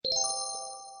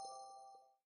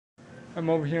I'm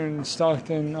over here in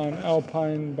Stockton on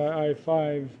Alpine by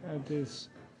I-5 at this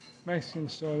Mexican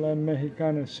store, La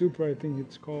Mexicana Super, I think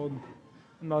it's called.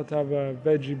 I'm about to have a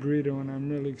veggie burrito, and I'm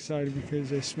really excited because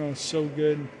they smell so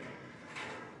good.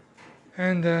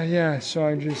 And yeah, so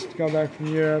I just got back from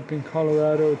Europe in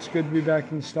Colorado. It's good to be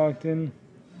back in Stockton.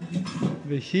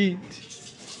 The heat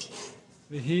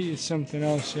is something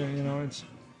else here, you know.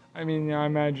 I mean, I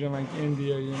imagine like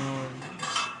India, you know,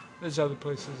 there's other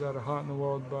places that are hot in the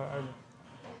world, but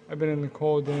I've been in the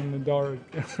cold and in the dark,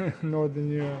 Northern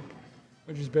Europe,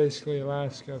 which is basically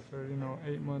Alaska for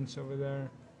 8 months over there,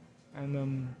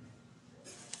 and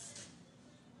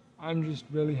I'm just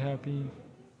really happy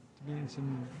to be eating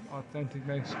some authentic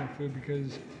Mexican food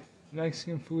because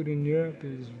Mexican food in Europe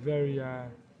is very,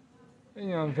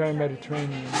 very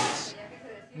Mediterranean. It's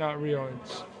not real.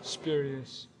 It's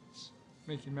spurious. It's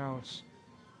Mickey Mouse.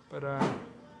 But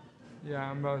yeah,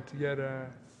 I'm about to get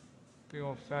a big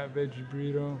old fat veggie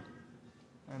burrito,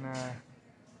 and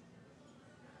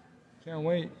can't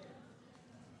wait.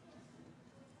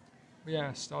 But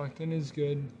yeah, Stockton is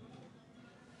good.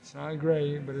 It's not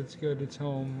great, but it's good. It's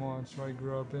home. Well, that's where I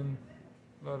grew up in,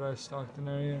 Lodi, Stockton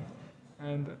area.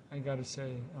 And I gotta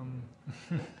say,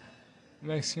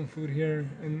 Mexican food here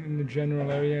in the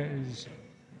general area is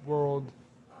world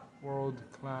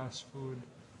class food,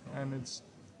 and it's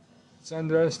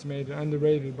underestimated,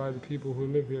 underrated by the people who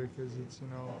live here because it's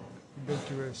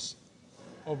ubiquitous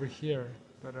over here.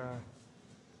 But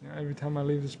every time I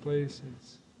leave this place,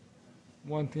 it's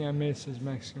one thing I miss is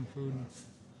Mexican food.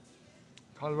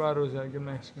 Colorado's got good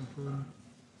Mexican food.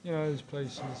 You know, there's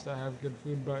places that have good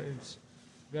food, but it's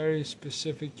very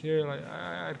specific here. Like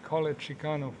I'd call it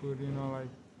Chicano food. You know, like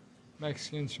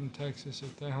Mexicans from Texas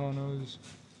are Tejanos,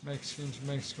 Mexicans from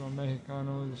Mexico are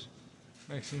Mexicanos,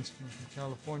 Mexicans from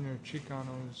California are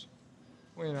Chicanos.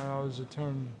 Well, you know, that was a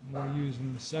term more used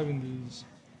in the 70s,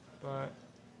 but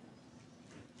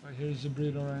here's the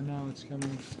burrito right now. It's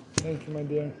coming. Thank you, my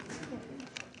dear.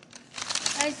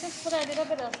 I just put a little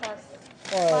bit of sauce.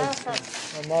 Oh, Mild it's good.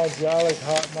 sauce. Mild's good. I like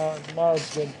hot.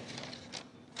 Mild's good.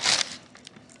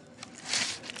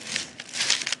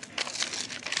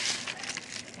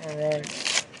 All right.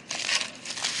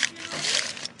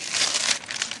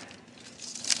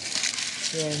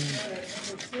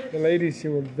 The ladies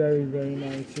here were very, very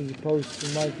nice, as opposed to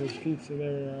Michael's Pizza.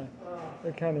 They're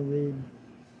kind of rude.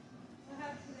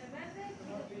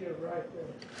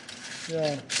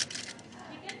 Yeah.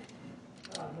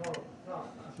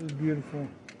 This is beautiful.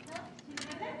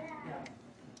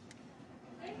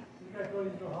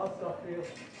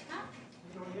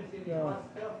 Yeah.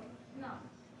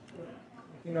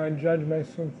 You know, I judge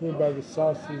Mexican food by the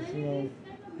sauces, you know,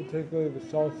 particularly the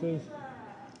sauces.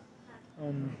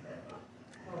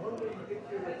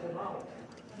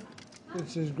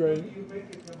 This is great.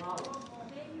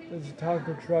 There's a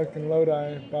taco truck in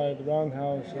Lodi by the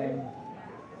Roundhouse on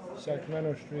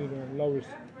Sacramento Street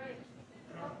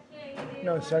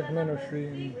or Sacramento Street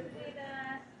and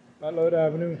by Lodi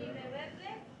Avenue.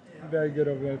 Very good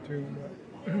over there too.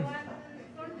 But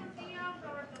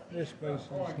this place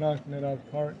is knocking it out of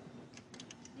the park.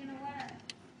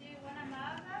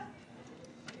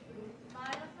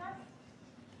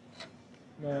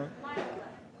 No.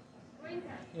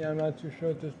 Yeah, I'm not too sure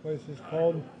what this place is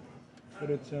called, but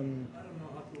it's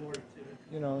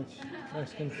it's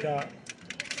Mexican shop.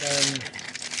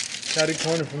 Catty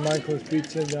corner from Michael's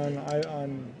Pizza down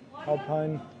on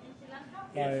Alpine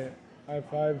by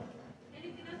I-5.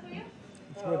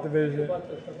 It's worth a visit.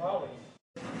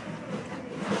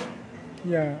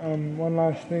 Yeah, one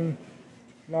last thing.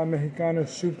 La Mexicana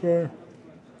Super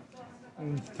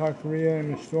and Taqueria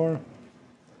in the store.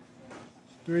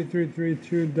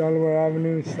 3332 Delaware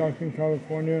Avenue, Stockton,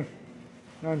 California,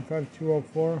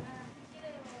 95204. You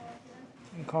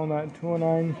can call them at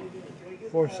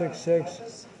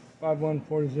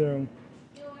 209-466-5140.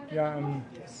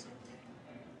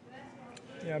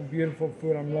 Yeah, beautiful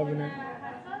food. I'm loving it.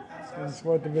 It's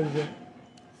worth a visit.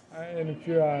 And if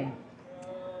you're a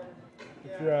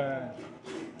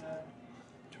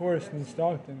tourist in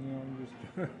Stockton,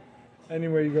 just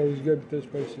anywhere you go is good, but this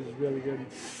place is really good.